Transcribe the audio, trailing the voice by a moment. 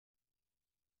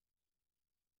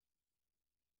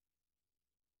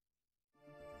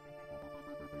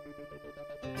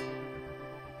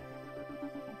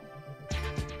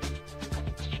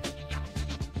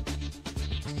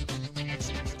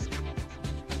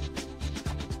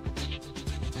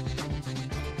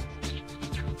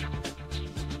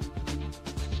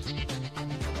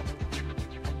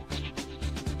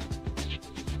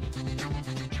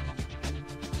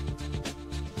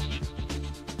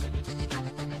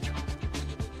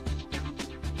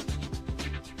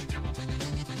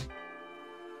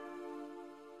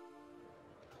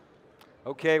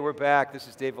Okay, we're back. This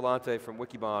is Dave Vellante from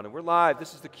Wikibon, and we're live.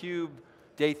 This is theCUBE,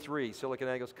 day 3,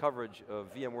 SiliconANGLE's coverage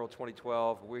of VMworld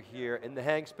 2012. We're here in the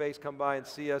hang space. Come by and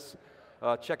see us.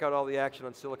 Check out all the action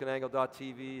on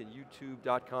siliconangle.tv and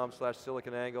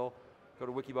youtube.com/siliconangle. Go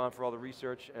to Wikibon for all the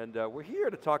research, and we're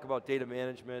here to talk about data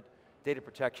management, data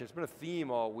protection. It's been a theme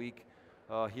all week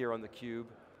here on theCUBE.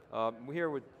 We're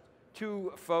here with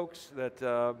two folks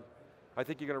that I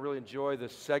think you're going to really enjoy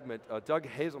this segment. Doug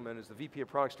Hazelman is the VP of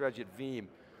Product Strategy at Veeam.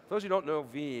 For those who don't know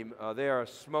Veeam, they are a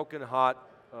smoking hot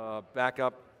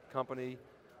backup company,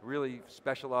 really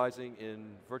specializing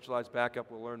in virtualized backup.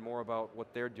 We'll learn more about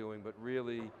what they're doing, but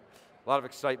really a lot of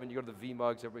excitement. You go to the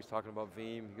VMugs, everybody's talking about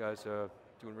Veeam. You guys are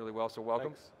doing really well, so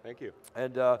welcome. Thanks. Thank you.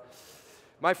 And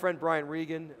my friend Brian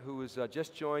Reagan, who has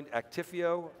just joined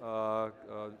Actifio,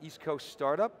 East Coast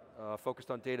startup,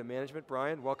 focused on data management.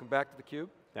 Brian, welcome back to theCUBE.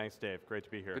 Thanks, Dave. Great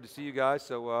to be here. Good to see you guys.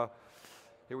 So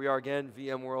here we are again,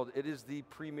 VMworld. It is the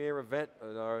premier event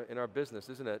in our business,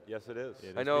 isn't it? Yes, it is.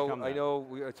 I know.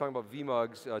 We are talking about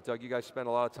VMugs. Doug, you guys spend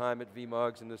a lot of time at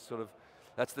VMugs, and this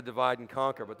that's the divide and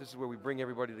conquer. But this is where we bring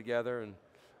everybody together and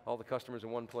all the customers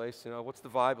in one place. You know, what's the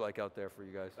vibe like out there for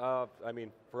you guys? I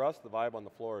mean, for us, the vibe on the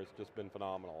floor has just been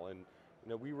phenomenal, and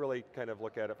we really kind of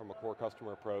look at it from a core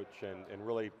customer approach and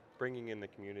really bringing in the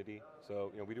community.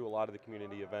 So we do a lot of the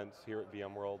community events here at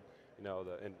VMworld.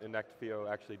 And Actifio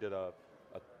actually did a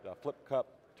flip cup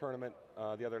tournament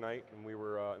the other night, and we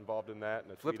were involved in that.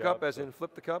 And flip cup, as in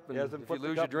flip the cup, and if you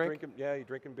lose, you drink? You're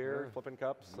drinking beer, flipping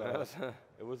cups.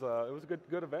 It was a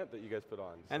good event that you guys put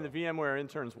on. So. And the VMware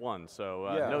interns won, so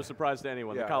no surprise to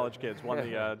anyone. Yeah. The college kids won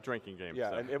the drinking game. Yeah,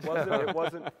 so. and it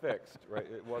wasn't fixed, right?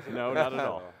 It wasn't. No, not at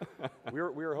all. We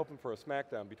were hoping for a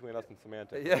smackdown between us and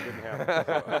Symantec. Yeah. It didn't happen.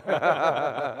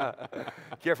 So.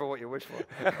 Careful what you wish for.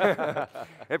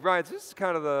 Hey Brian, this is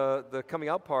kind of the coming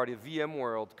out party,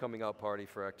 VMworld coming out party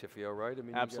for Actifio, right? I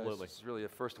mean, absolutely. This is really the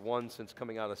first one since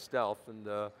coming out of stealth, and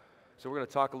so we're going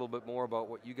to talk a little bit more about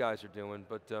what you guys are doing,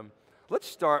 but let's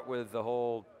start with the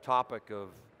whole topic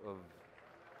of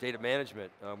data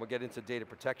management. We'll get into data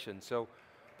protection. So,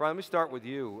 Brian, let me start with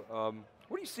you.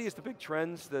 What do you see as the big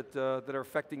trends that are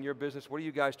affecting your business? What are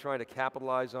you guys trying to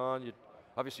capitalize on?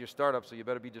 Obviously you're a startup, so you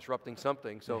better be disrupting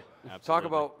something. So talk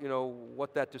about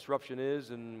what that disruption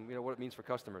is and what it means for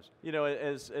customers.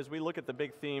 As we look at the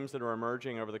big themes that are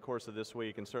emerging over the course of this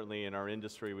week, and certainly in our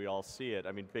industry we all see it,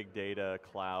 I mean big data,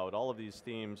 cloud, all of these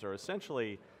themes are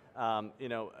essentially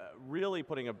really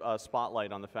putting a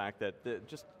spotlight on the fact that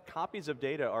just copies of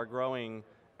data are growing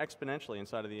exponentially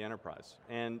inside of the enterprise.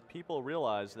 And people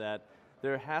realize that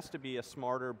there has to be a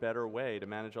smarter, better way to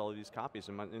manage all of these copies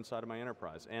inside of my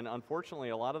enterprise. And unfortunately,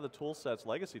 a lot of the tool sets,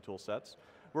 legacy tool sets,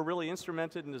 were really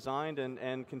instrumented and designed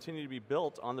and continue to be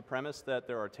built on the premise that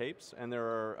there are tapes and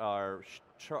there are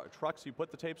trucks you put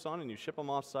the tapes on and you ship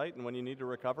them off site, and when you need to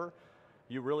recover,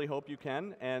 you really hope you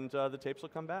can, and the tapes will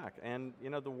come back. And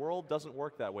the world doesn't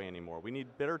work that way anymore. We need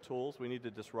better tools, we need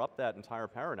to disrupt that entire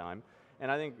paradigm.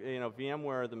 And I think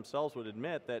VMware themselves would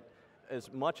admit that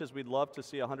as much as we'd love to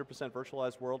see a 100%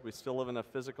 virtualized world, we still live in a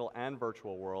physical and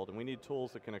virtual world, and we need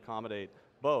tools that can accommodate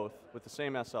both with the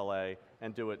same SLA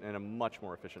and do it in a much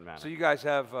more efficient manner. So you guys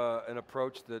have an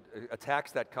approach that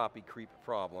attacks that copy creep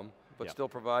problem, but still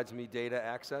provides me data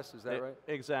access, is that right?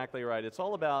 Exactly right. It's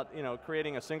all about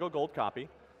creating a single gold copy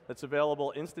that's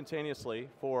available instantaneously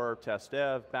for test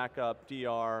dev, backup,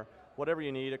 DR, whatever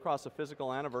you need across a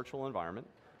physical and a virtual environment.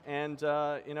 And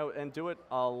and do it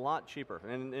a lot cheaper,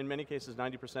 and in many cases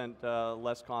 90%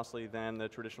 less costly than the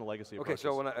traditional legacy approaches.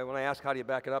 Okay, so when I ask how do you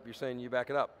back it up, you're saying you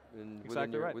back it up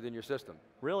within your system.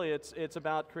 Really, it's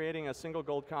about creating a single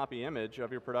gold copy image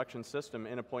of your production system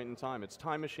in a point in time. It's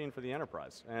time machine for the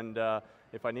enterprise, and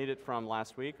if I need it from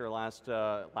last week or last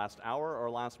hour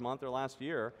or last month or last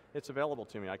year, it's available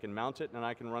to me. I can mount it and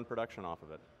I can run production off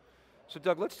of it. So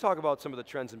Doug, let's talk about some of the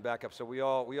trends in backup. So we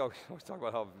always talk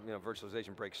about how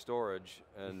virtualization breaks storage,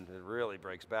 and it really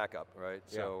breaks backup, right?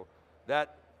 Yeah. So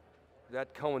that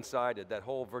coincided, that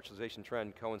whole virtualization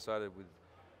trend coincided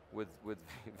with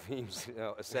Veeam's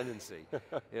ascendancy,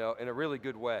 in a really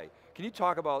good way. Can you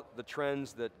talk about the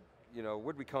trends that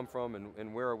where'd we come from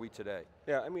and where are we today?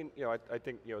 Yeah, I mean, I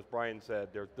think as Brian said,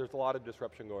 there's a lot of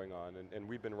disruption going on, and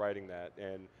we've been writing that,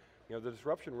 and the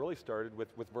disruption really started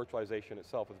with virtualization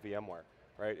itself with VMware,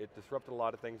 right? It disrupted a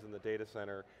lot of things in the data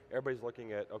center. Everybody's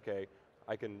looking at, okay,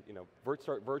 I can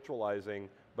start virtualizing,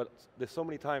 but there's so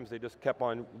many times they just kept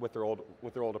on with their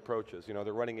old approaches.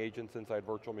 They're running agents inside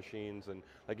virtual machines, and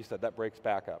like you said, that breaks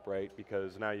backup, right?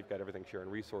 Because now you've got everything sharing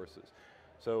resources.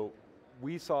 So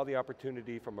we saw the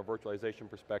opportunity from a virtualization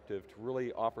perspective to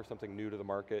really offer something new to the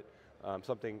market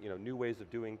something, new ways of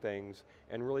doing things,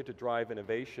 and really to drive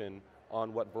innovation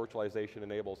on what virtualization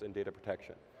enables in data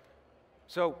protection.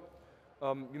 So,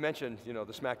 you mentioned, the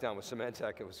smackdown with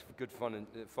Symantec. It was good fun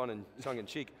and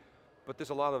tongue-in-cheek, but there's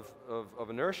a lot of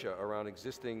inertia around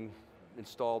existing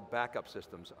installed backup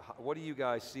systems. What do you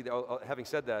guys see there? Having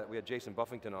said that, we had Jason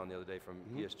Buffington on the other day from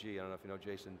ESG. I don't know if you know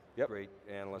Jason, great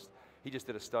analyst. He just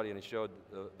did a study and he showed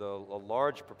a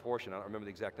large proportion, I don't remember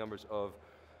the exact numbers, of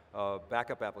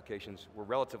backup applications were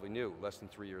relatively new, less than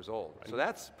 3 years old. Right. So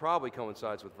that's probably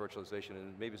coincides with virtualization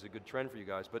and maybe it's a good trend for you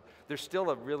guys, but there's still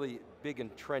a really big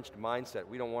entrenched mindset.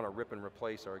 We don't want to rip and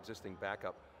replace our existing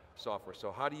backup software.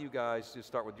 So how do you guys, just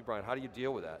start with you, Brian, how do you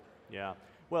deal with that? Yeah,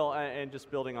 well, and just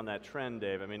building on that trend,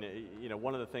 Dave, I mean,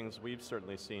 one of the things we've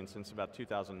certainly seen since about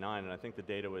 2009, and I think the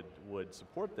data would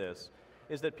support this,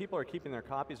 is that people are keeping their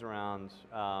copies around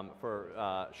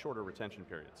for shorter retention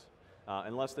periods.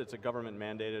 Unless it's a government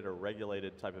mandated or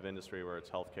regulated type of industry where it's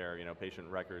healthcare, patient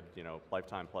record,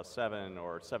 lifetime +7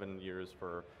 or 7 years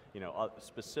for,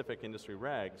 specific industry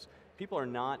regs, people are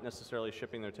not necessarily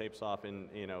shipping their tapes off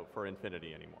for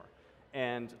infinity anymore.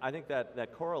 And I think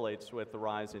that correlates with the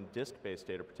rise in disk-based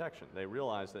data protection. They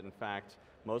realize that in fact,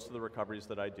 most of the recoveries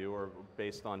that I do are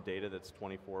based on data that's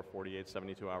 24, 48,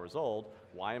 72 hours old.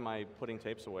 Why am I putting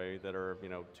tapes away that are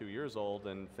 2 years old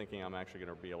and thinking I'm actually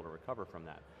going to be able to recover from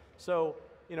that? So,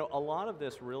 a lot of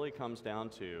this really comes down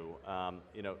to,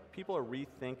 people are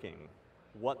rethinking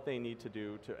what they need to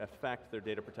do to affect their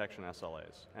data protection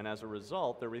SLAs. And as a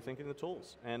result, they're rethinking the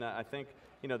tools. And I think,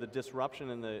 the disruption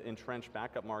in the entrenched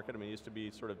backup market, it used to be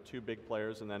sort of 2 big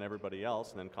players and then everybody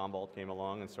else, and then Commvault came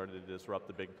along and started to disrupt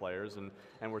the big players,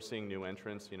 and we're seeing new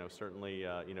entrants, certainly,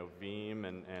 Veeam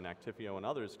and Actifio and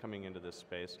others coming into this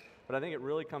space. But I think it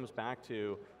really comes back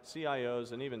to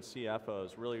CIOs and even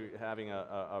CFOs really having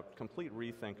a complete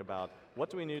rethink about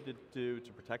what do we need to do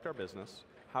to protect our business,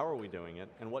 how are we doing it,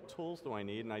 and what tools do I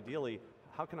need, and ideally,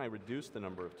 how can I reduce the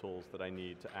number of tools that I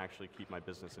need to actually keep my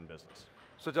business in business?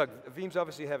 So Doug, Veeam's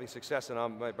obviously having success,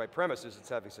 and my premise is it's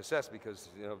having success because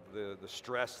the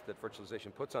stress that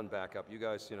virtualization puts on backup, you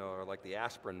guys are like the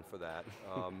aspirin for that.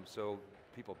 So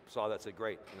people saw that, said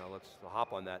great, let's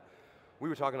hop on that. We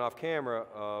were talking off camera,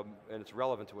 and it's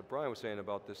relevant to what Brian was saying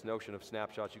about this notion of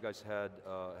snapshots. You guys have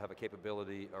a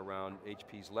capability around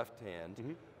HP's left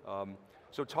hand.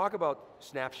 So talk about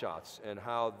snapshots and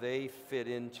how they fit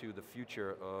into the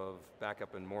future of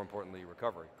backup and more importantly,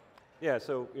 recovery. Yeah,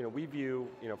 so we view,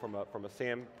 from a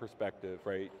SAM perspective,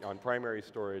 right, on primary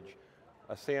storage,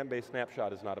 a SAM-based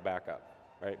snapshot is not a backup,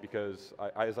 right? Because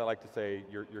as I like to say,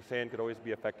 your SAN could always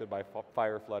be affected by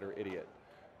fire, flood, or idiot.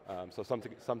 So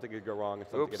something could go wrong and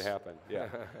something could happen. Yeah.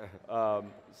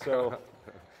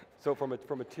 So from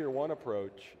a tier 1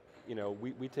 approach,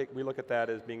 we look at that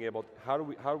as being able. How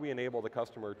do we enable the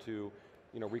customer to,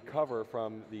 recover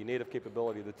from the native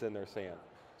capability that's in their SAN?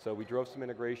 So we drove some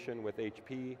integration with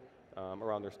HP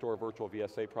around their Store Virtual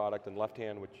VSA product and Left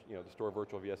Hand, which the Store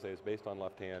Virtual VSA is based on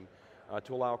Left Hand,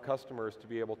 to allow customers to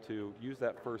be able to use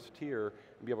that first tier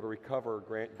and be able to recover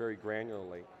very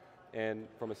granularly. And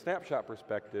from a snapshot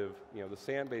perspective, the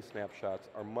SAN-based snapshots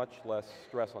are much less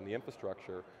stress on the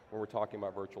infrastructure when we're talking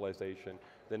about virtualization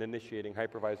than initiating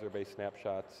hypervisor-based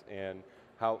snapshots and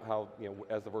how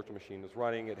as the virtual machine is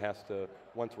running, it has to,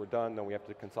 once we're done, then we have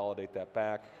to consolidate that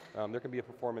back. There can be a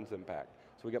performance impact.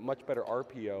 So we get much better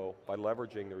RPO by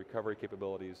leveraging the recovery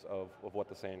capabilities of what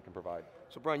the SAN can provide.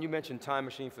 So Brian, you mentioned time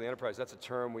machine for the enterprise. That's a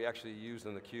term we actually used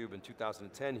in theCUBE in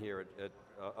 2010 here at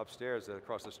upstairs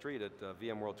across the street at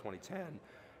VMworld 2010.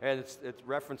 And it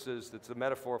references, it's a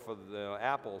metaphor for the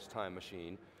Apple's time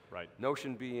machine. Right.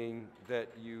 Notion being that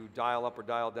you dial up or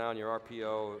dial down your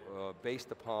RPO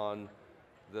based upon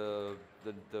the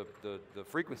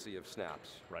frequency of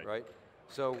snaps, right?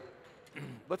 So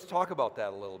let's talk about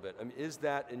that a little bit. Is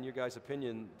that, in your guys'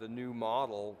 opinion, the new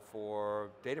model for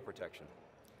data protection?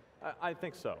 I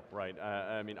think so, right.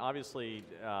 Obviously,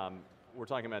 we're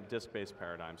talking about disk-based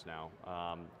paradigms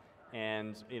now.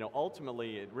 And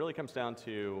ultimately, it really comes down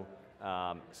to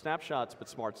snapshots, but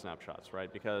smart snapshots,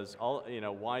 right? Because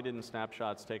why didn't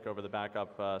snapshots take over the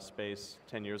backup space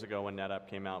 10 years ago when NetApp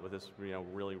came out with this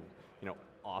really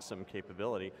awesome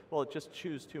capability? Well, it just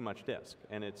chews too much disk,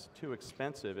 and it's too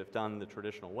expensive if done the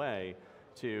traditional way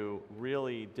to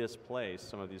really displace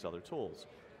some of these other tools.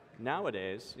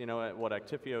 Nowadays, what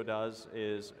Actifio does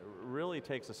is really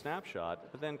takes a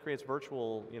snapshot, but then creates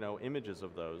virtual images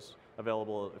of those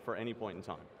available for any point in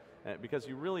time. Because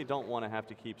you really don't want to have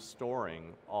to keep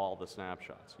storing all the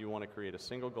snapshots. You want to create a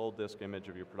single gold disk image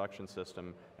of your production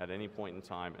system at any point in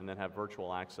time and then have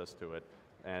virtual access to it,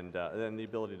 and then the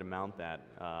ability to mount that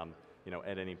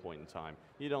at any point in time.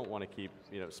 You don't want to keep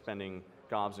spending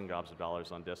gobs and gobs of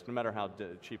dollars on disk. No matter how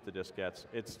cheap the disk gets,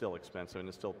 it's still expensive and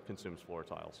it still consumes floor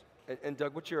tiles. And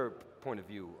Doug, what's your point of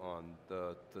view on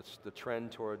the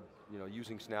trend toward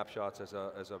using snapshots as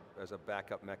a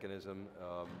backup mechanism?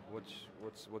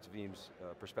 What's Veeam's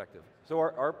perspective? So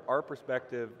our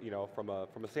perspective, from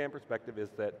a SAN perspective,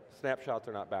 is that snapshots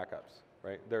are not backups,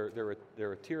 right?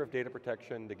 They're a tier of data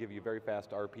protection to give you very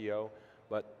fast RPO,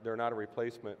 but they're not a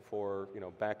replacement for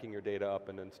backing your data up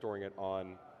and then storing it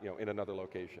on in another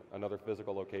location, another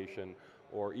physical location,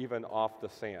 or even off the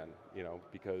SAN,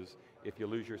 because if you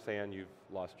lose your SAN, you've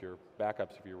lost your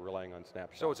backups if you're relying on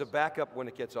snapshots. So it's a backup when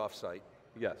it gets off-site?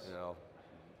 Yes.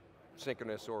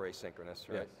 Synchronous or asynchronous,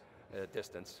 right? Yes.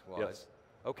 Distance-wise. Yes.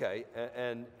 Okay,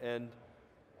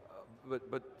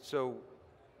 but so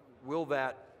will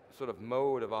that sort of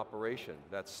mode of operation,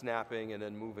 that snapping and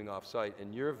then moving off-site,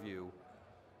 in your view,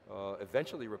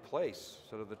 eventually replace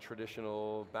sort of the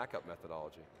traditional backup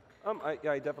methodology?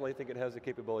 I definitely think it has the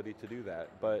capability to do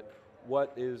that, but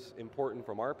what is important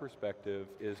from our perspective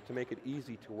is to make it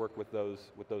easy to work with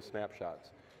those snapshots.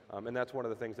 And that's one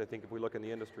of the things I think if we look in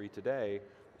the industry today,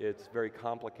 it's very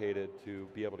complicated to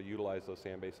be able to utilize those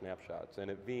SAN-based snapshots.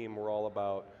 And at Veeam, we're all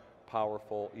about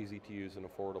powerful, easy to use, and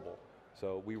affordable.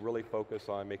 So we really focus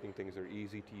on making things that are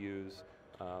easy to use.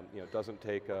 It doesn't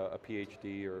take a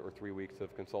PhD or 3 weeks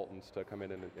of consultants to come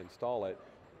in and install it.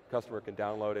 Customer can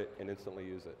download it and instantly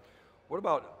use it. What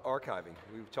about archiving?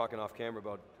 We were talking off camera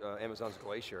about Amazon's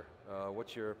Glacier.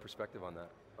 What's your perspective on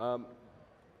that?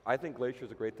 I think Glacier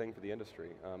is a great thing for the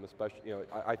industry. Especially,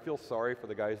 I feel sorry for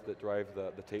the guys that drive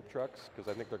the tape trucks because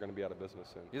I think they're going to be out of business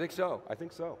soon. You think so? I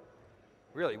think so.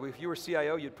 Really? If you were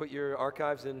CIO, you'd put your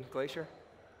archives in Glacier?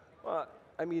 Well,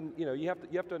 I mean, you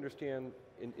have to understand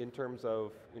in terms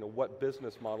of what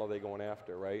business model they're going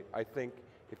after, right? I think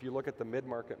if you look at the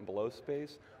mid-market and below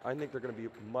space, I think they're going to be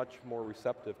much more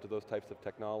receptive to those types of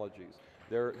technologies.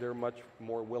 They're much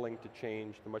more willing to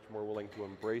change, they're much more willing to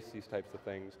embrace these types of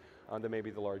things than maybe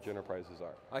the large enterprises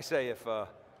are. I say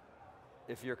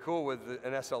if you're cool with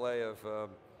an SLA of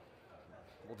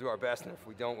we'll do our best, and if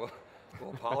we don't, we'll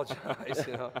apologize,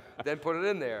 then put it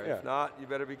in there. Yeah. If not, you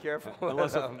better be careful.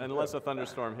 Unless a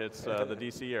thunderstorm hits the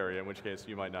DC area, in which case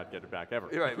you might not get it back ever.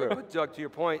 Right, but Doug, to your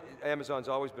point, Amazon's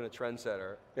always been a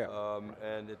trendsetter, yeah.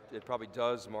 And it probably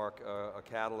does mark a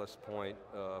catalyst point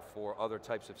for other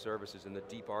types of services in the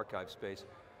deep archive space.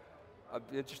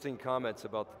 Interesting comments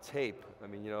about the tape. I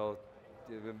mean,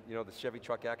 the Chevy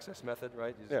truck access method,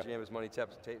 right? You just jam as many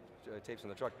tapes in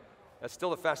the truck. That's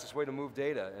still the fastest way to move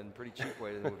data and pretty cheap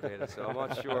way to move data, so I'm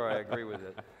not sure I agree with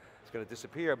it. It's going to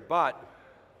disappear, but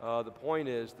the point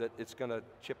is that it's going to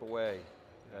chip away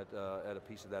at a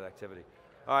piece of that activity.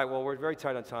 All right, well, we're very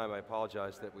tight on time. I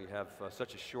apologize that we have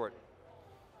such a short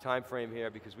time frame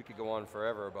here because we could go on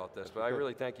forever about this, but I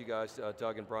really thank you guys,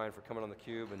 Doug and Brian, for coming on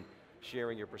theCUBE and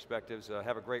sharing your perspectives.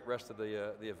 Have a great rest of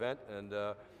the event, and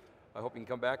I hope you can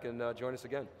come back and join us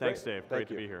again. Thanks, Dave. Great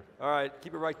to be here. All right,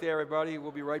 keep it right there, everybody.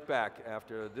 We'll be right back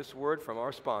after this word from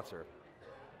our sponsor.